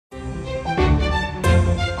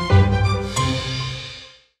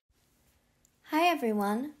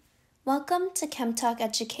everyone, welcome to ChemTalk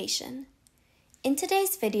Education. In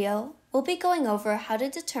today's video, we'll be going over how to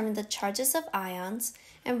determine the charges of ions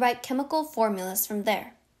and write chemical formulas from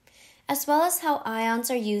there, as well as how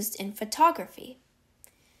ions are used in photography.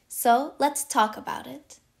 So let's talk about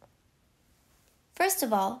it. First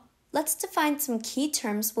of all, let's define some key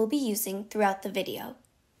terms we'll be using throughout the video.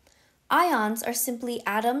 Ions are simply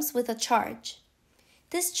atoms with a charge.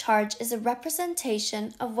 This charge is a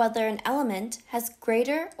representation of whether an element has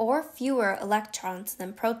greater or fewer electrons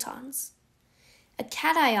than protons. A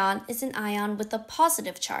cation is an ion with a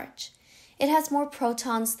positive charge. It has more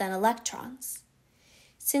protons than electrons.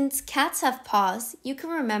 Since cats have paws, you can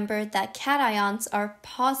remember that cations are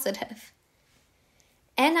positive.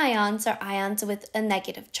 Anions are ions with a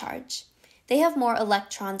negative charge. They have more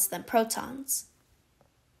electrons than protons.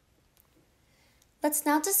 Let's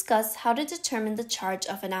now discuss how to determine the charge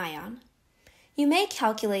of an ion. You may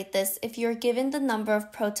calculate this if you're given the number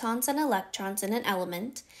of protons and electrons in an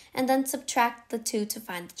element and then subtract the two to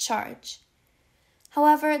find the charge.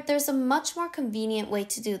 However, there's a much more convenient way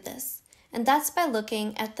to do this, and that's by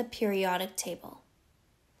looking at the periodic table.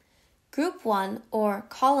 Group 1 or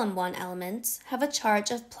column 1 elements have a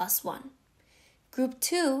charge of +1. Group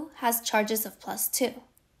 2 has charges of +2.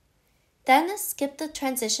 Then skip the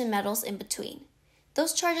transition metals in between.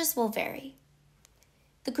 Those charges will vary.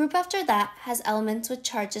 The group after that has elements with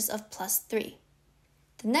charges of +3.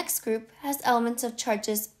 The next group has elements of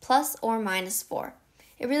charges plus or minus 4.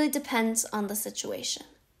 It really depends on the situation.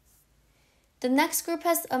 The next group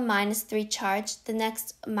has a -3 charge, the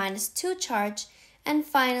next a -2 charge, and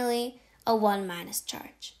finally a 1-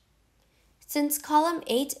 charge. Since column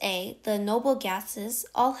 8A, the noble gases,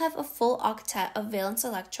 all have a full octet of valence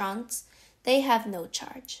electrons, they have no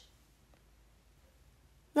charge.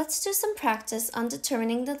 Let's do some practice on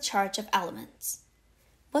determining the charge of elements.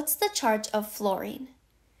 What's the charge of fluorine?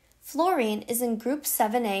 Fluorine is in group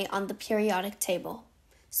 7A on the periodic table,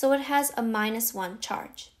 so it has a -1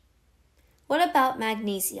 charge. What about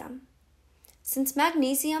magnesium? Since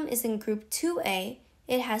magnesium is in group 2A,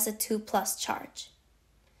 it has a 2+ charge.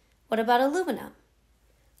 What about aluminum?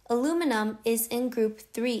 Aluminum is in group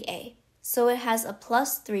 3A, so it has a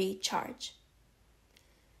 +3 charge.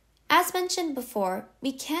 As mentioned before,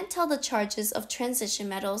 we can't tell the charges of transition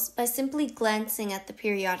metals by simply glancing at the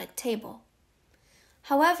periodic table.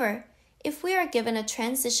 However, if we are given a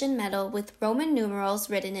transition metal with Roman numerals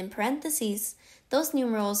written in parentheses, those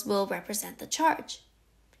numerals will represent the charge.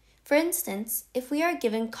 For instance, if we are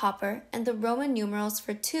given copper and the Roman numerals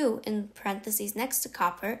for 2 in parentheses next to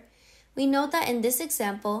copper, we know that in this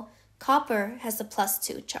example, copper has a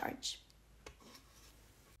 +2 charge.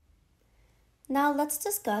 Now let's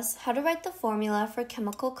discuss how to write the formula for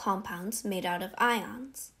chemical compounds made out of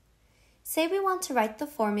ions. Say we want to write the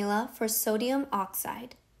formula for sodium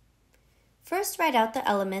oxide. First, write out the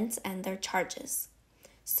elements and their charges.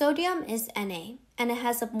 Sodium is Na, and it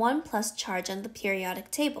has a 1+ charge on the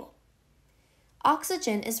periodic table.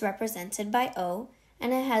 Oxygen is represented by O,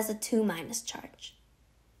 and it has a 2- charge.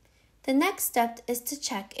 The next step is to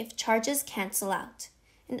check if charges cancel out.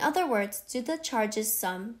 In other words, do the charges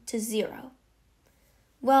sum to 0?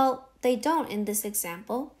 Well, they don't in this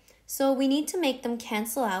example, so we need to make them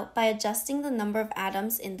cancel out by adjusting the number of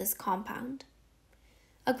atoms in this compound.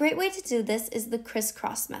 A great way to do this is the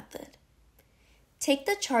crisscross method. Take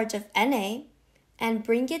the charge of Na and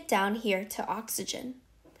bring it down here to oxygen,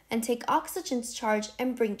 and take oxygen's charge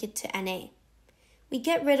and bring it to Na. We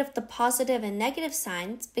get rid of the positive and negative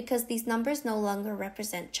signs because these numbers no longer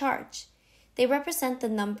represent charge. They represent the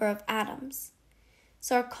number of atoms.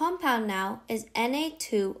 So our compound now is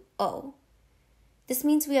Na2O. This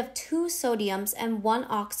means we have 2 sodiums and 1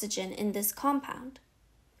 oxygen in this compound.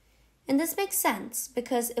 And this makes sense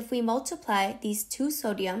because if we multiply these 2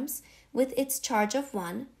 sodiums with its charge of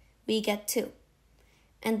 1, we get 2.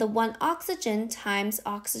 And the 1 oxygen times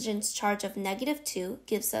oxygen's charge of -2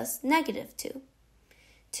 gives us -2.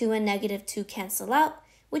 2 and -2 cancel out,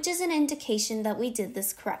 which is an indication that we did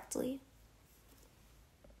this correctly.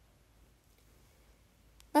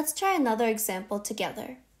 Let's try another example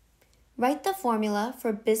together. Write the formula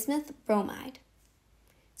for bismuth bromide.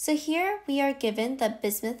 So here we are given that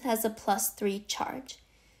bismuth has a +3 charge,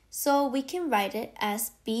 so we can write it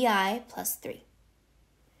as Bi + 3.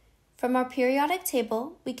 From our periodic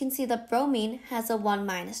table, we can see that bromine has a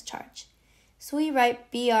 1- charge, so we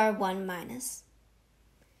write Br1-.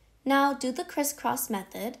 Now do the crisscross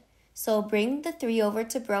method, so bring the 3 over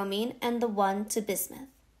to bromine and the 1 to bismuth.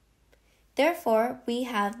 Therefore, we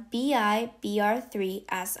have BiBr3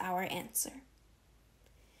 as our answer.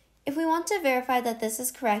 If we want to verify that this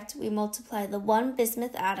is correct, we multiply the 1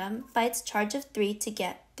 bismuth atom by its charge of 3 to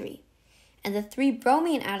get 3, and the 3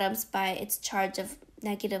 bromine atoms by its charge of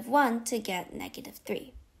 -1 to get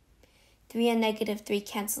 -3. 3 and -3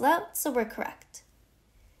 cancel out, so we're correct.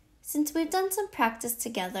 Since we've done some practice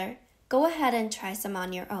together, go ahead and try some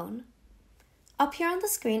on your own. Up here on the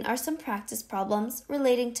screen are some practice problems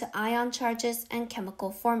relating to ion charges and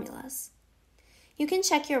chemical formulas. You can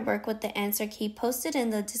check your work with the answer key posted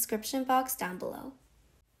in the description box down below.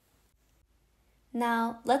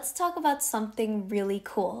 Now, let's talk about something really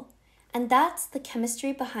cool, and that's the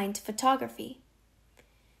chemistry behind photography.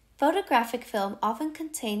 Photographic film often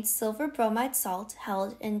contains silver bromide salt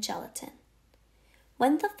held in gelatin.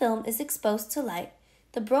 When the film is exposed to light,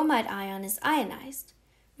 the bromide ion is ionized,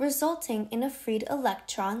 resulting in a freed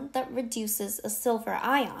electron that reduces a silver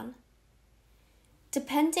ion.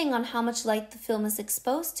 Depending on how much light the film is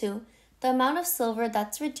exposed to, the amount of silver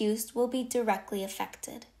that's reduced will be directly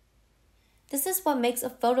affected. This is what makes a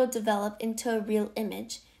photo develop into a real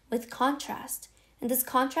image with contrast, and this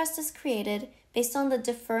contrast is created based on the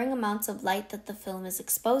differing amounts of light that the film is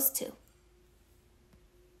exposed to.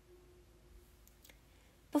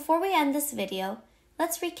 Before we end this video,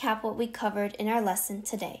 let's recap what we covered in our lesson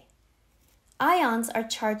today. Ions are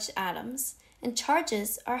charged atoms, and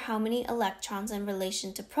charges are how many electrons in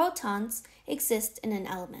relation to protons exist in an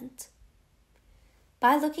element.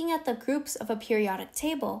 By looking at the groups of a periodic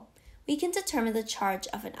table, we can determine the charge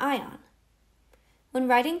of an ion. When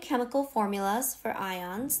writing chemical formulas for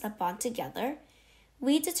ions that bond together,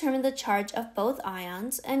 we determine the charge of both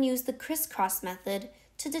ions and use the crisscross method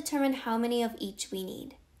to determine how many of each we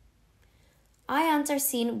need. Ions are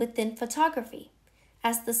seen within photography,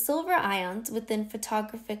 as the silver ions within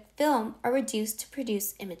photographic film are reduced to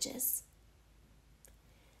produce images.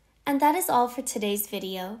 And that is all for today's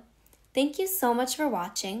video. Thank you so much for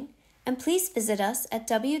watching, and please visit us at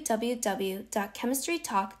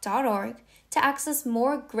www.chemistrytalk.org to access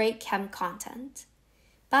more great chem content.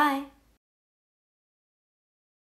 Bye!